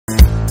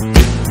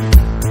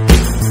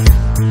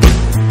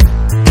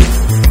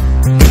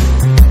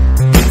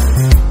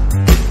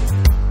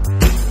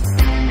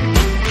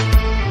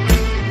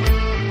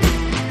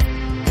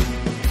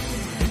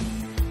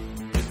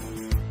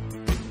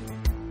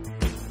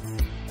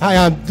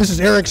Hi, this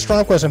is Eric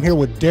Stromquist. I'm here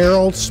with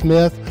Darrell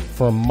Smith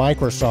from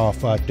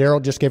Microsoft.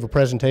 Darrell just gave a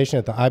presentation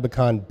at the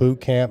Ibicon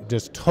boot camp.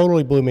 Just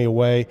totally blew me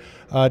away.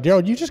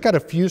 Darrell, you just got a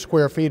few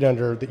square feet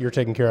under that you're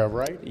taking care of,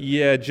 right?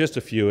 Yeah, just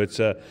a few. It's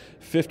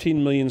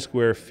 15 million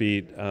square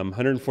feet,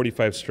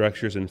 145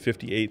 structures, and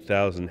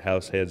 58,000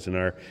 house heads in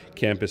our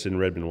campus in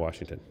Redmond,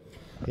 Washington.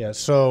 Yeah,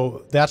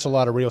 so that's a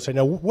lot of real estate.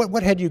 Now,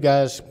 what had you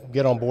guys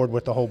get on board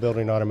with the whole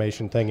building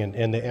automation thing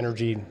and the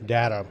energy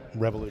data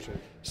revolution?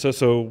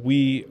 So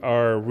we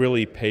are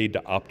really paid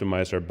to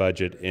optimize our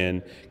budget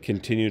and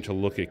continue to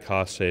look at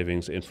cost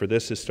savings. And for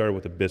this, it started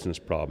with a business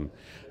problem.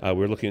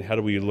 We're looking at how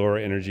do we lower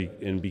energy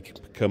and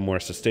become more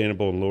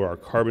sustainable and lower our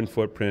carbon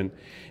footprint.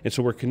 And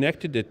so we're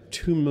connected to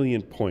 2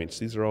 million points.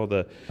 These are all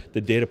the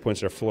data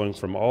points that are flowing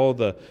from all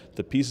the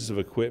pieces of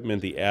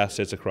equipment, the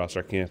assets across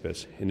our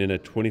campus. And in a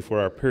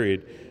 24-hour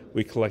period,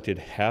 we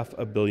collected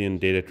 500 million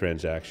data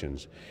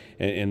transactions.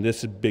 And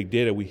this is big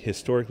data we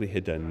historically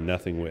had done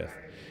nothing with.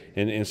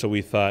 And so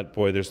we thought,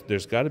 boy,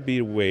 there's got to be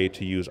a way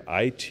to use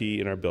IT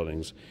in our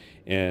buildings,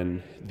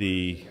 and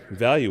the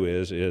value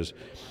is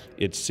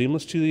it's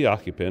seamless to the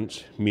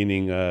occupants,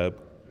 meaning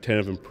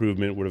tenant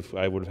improvement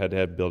I would have had to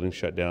have building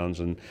shutdowns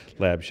and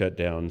lab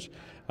shutdowns,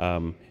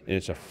 and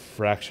it's a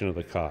fraction of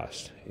the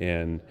cost.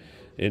 And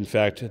in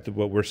fact,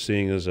 what we're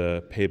seeing is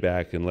a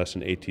payback in less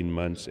than 18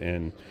 months,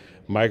 and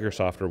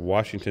Microsoft or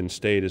Washington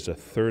State is the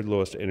third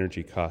lowest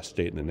energy cost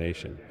state in the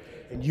nation.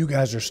 And you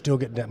guys are still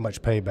getting that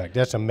much payback.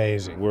 That's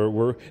amazing.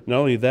 We're not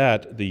only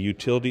that, the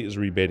utility is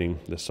rebating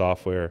the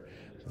software,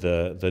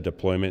 the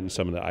deployment, and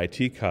some of the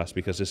IT costs,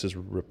 because this is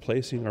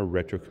replacing our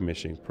retro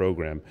commissioning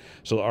program.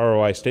 So the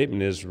ROI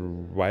statement is,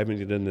 why haven't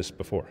you done this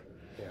before?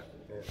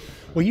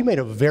 Well, you made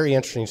a very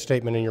interesting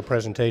statement in your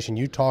presentation.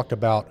 You talked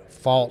about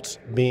faults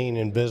being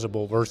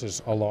invisible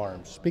versus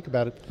alarms. Speak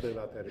about it a bit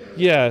about that.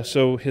 Yeah,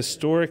 so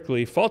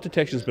historically, fault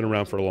detection has been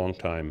around for a long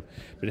time,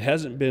 but it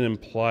hasn't been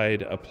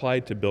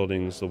applied to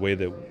buildings the way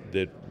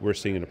that we're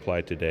seeing it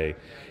applied today.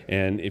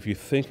 And if you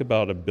think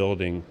about a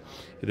building,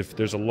 if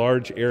there's a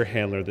large air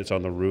handler that's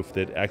on the roof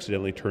that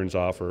accidentally turns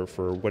off or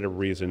for whatever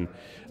reason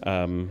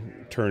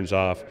turns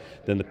off,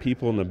 then the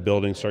people in the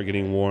building start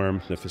getting warm,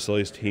 the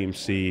facilities team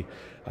see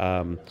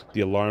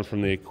the alarm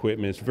from the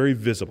equipment. It's very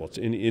visible.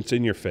 It's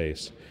in your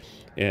face.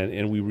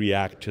 And we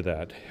react to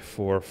that.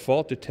 For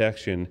fault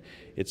detection,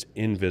 it's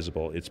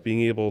invisible. It's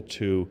being able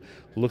to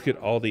look at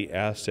all the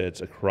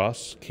assets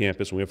across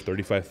campus, and we have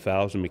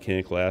 35,000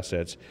 mechanical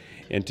assets,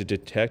 and to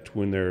detect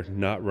when they're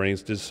not running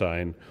as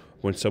designed,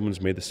 when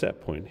someone's made the set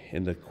point.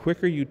 And the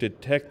quicker you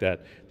detect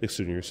that, the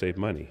sooner you save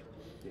money.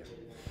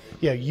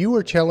 Yeah, you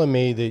were telling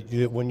me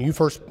that when you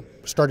first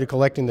started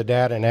collecting the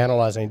data and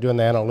analyzing and doing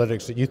the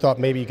analytics, that you thought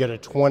maybe you get a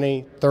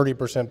 20,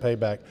 30%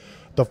 payback.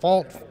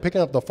 Picking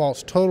up the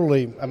faults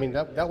totally, I mean,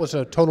 that was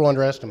a total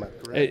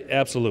underestimate, correct?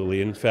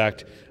 Absolutely. In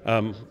fact,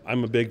 I'm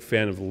a big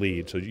fan of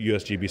LEED, so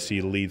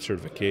USGBC LEED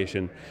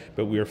certification,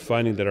 but we are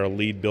finding that our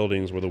LEED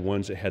buildings were the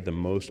ones that had the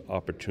most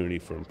opportunity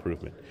for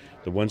improvement,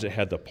 the ones that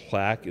had the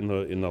plaque in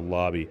the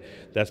lobby.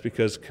 That's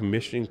because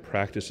commissioning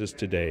practices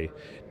today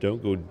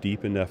don't go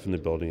deep enough in the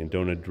building and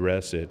don't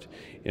address it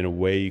in a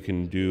way you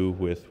can do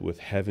with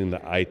having the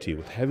IT,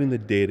 with having the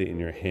data in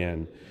your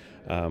hand.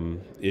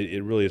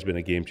 It really has been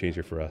a game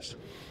changer for us.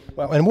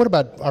 Well, and what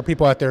about our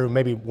people out there who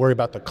maybe worry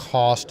about the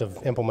cost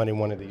of implementing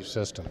one of these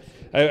systems?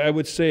 I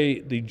would say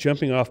the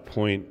jumping off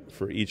point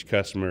for each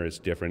customer is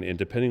different, and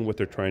depending on what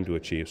they're trying to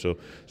achieve. So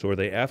are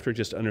they after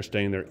just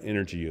understanding their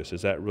energy use?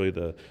 Is that really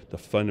the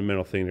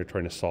fundamental thing they're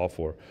trying to solve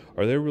for?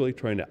 Are they really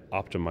trying to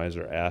optimize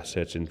their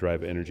assets and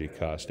drive energy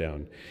costs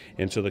down?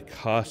 And so the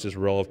cost is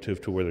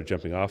relative to where they're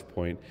jumping off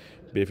point.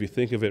 But if you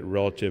think of it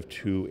relative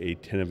to a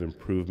tenant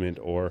improvement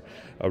or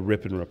a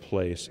rip and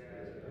replace,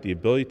 the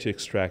ability to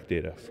extract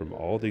data from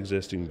all the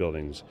existing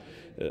buildings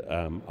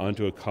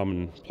onto a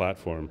common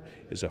platform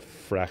is a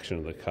fraction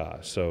of the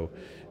cost. So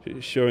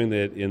showing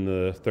that in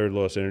the third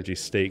lowest energy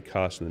state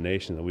cost in the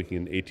nation that we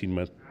can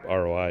 18-month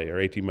ROI or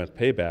 18-month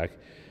payback,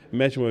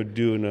 imagine what we would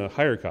do in a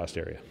higher cost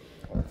area.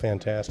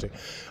 Fantastic.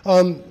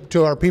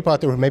 To our people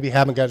out there who maybe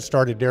haven't got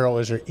started, Darrell,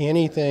 is there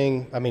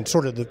anything, I mean,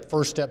 sort of the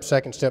first step,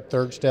 second step,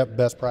 third step,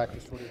 best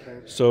practice? What do you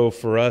think? So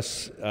for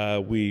us,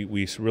 we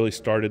really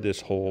started this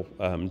whole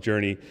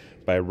journey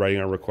by writing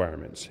our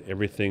requirements.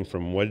 Everything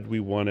from what did we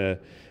want to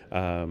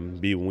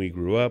be when we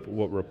grew up,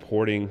 what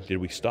reporting did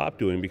we stop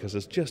doing because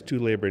it's just too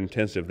labor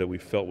intensive that we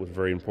felt was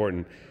very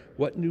important.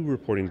 What new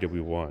reporting did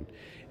we want?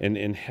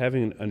 And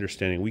having an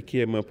understanding, we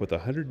came up with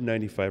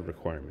 195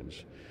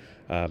 requirements.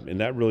 And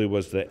that really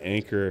was the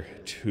anchor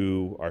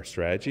to our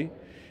strategy.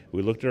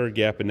 We looked at our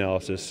gap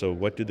analysis, so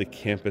what did the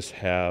campus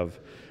have?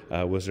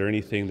 Was there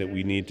anything that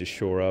we need to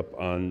shore up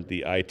on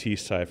the IT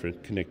side for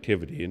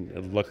connectivity?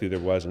 And luckily there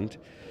wasn't.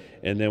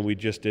 And then we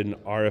just did an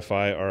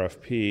RFI,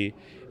 RFP,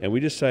 and we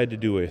decided to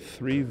do a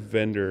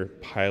 3-vendor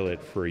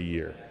pilot for a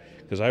year.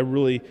 Because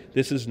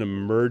this is an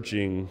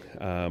emerging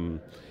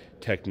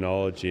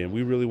technology, and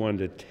we really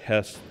wanted to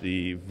test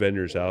the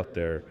vendors out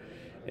there.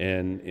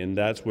 And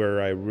that's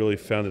where I really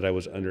found that I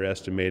was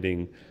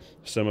underestimating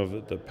some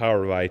of the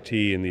power of IT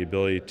and the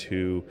ability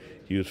to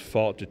use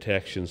fault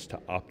detections to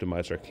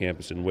optimize our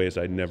campus in ways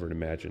I'd never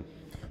imagined.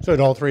 So did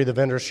all three of the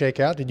vendors shake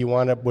out? Did you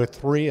wind up with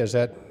three? Is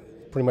that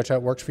pretty much how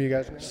it works for you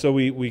guys? So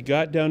we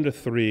got down to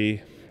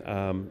three,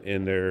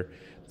 and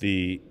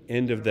the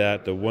end of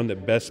that, the one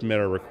that best met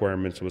our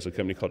requirements was a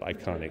company called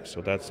Iconic.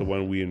 So that's the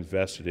one we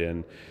invested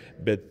in,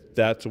 but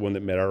that's the one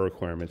that met our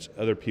requirements.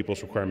 Other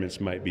people's requirements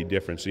might be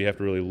different, so you have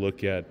to really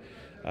look at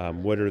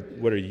what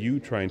are you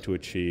trying to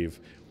achieve,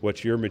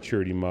 what's your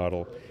maturity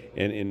model,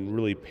 and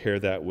really pair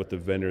that with the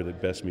vendor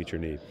that best meets your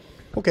need.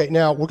 Okay,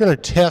 now we're going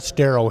to test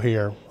Darrell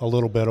here a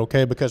little bit,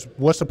 okay? Because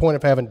what's the point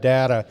of having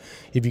data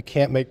if you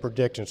can't make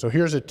predictions? So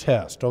here's a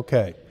test,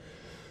 okay?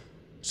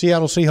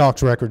 Seattle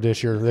Seahawks record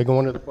this year, are they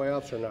going to the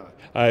playoffs or not?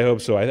 I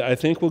hope so. I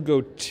think we'll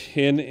go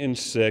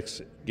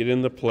 10-6, get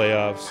in the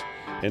playoffs,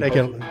 and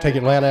take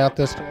Atlanta out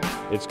this time.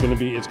 It's going to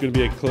be a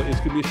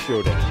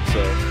showdown.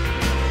 So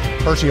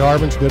Percy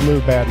Harvin's good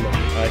move, bad move.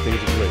 I think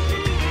it's a great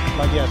move.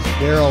 My guest,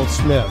 Darrell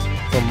Smith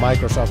from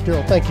Microsoft.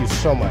 Darrell, thank you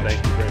so much.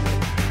 Thank you very much.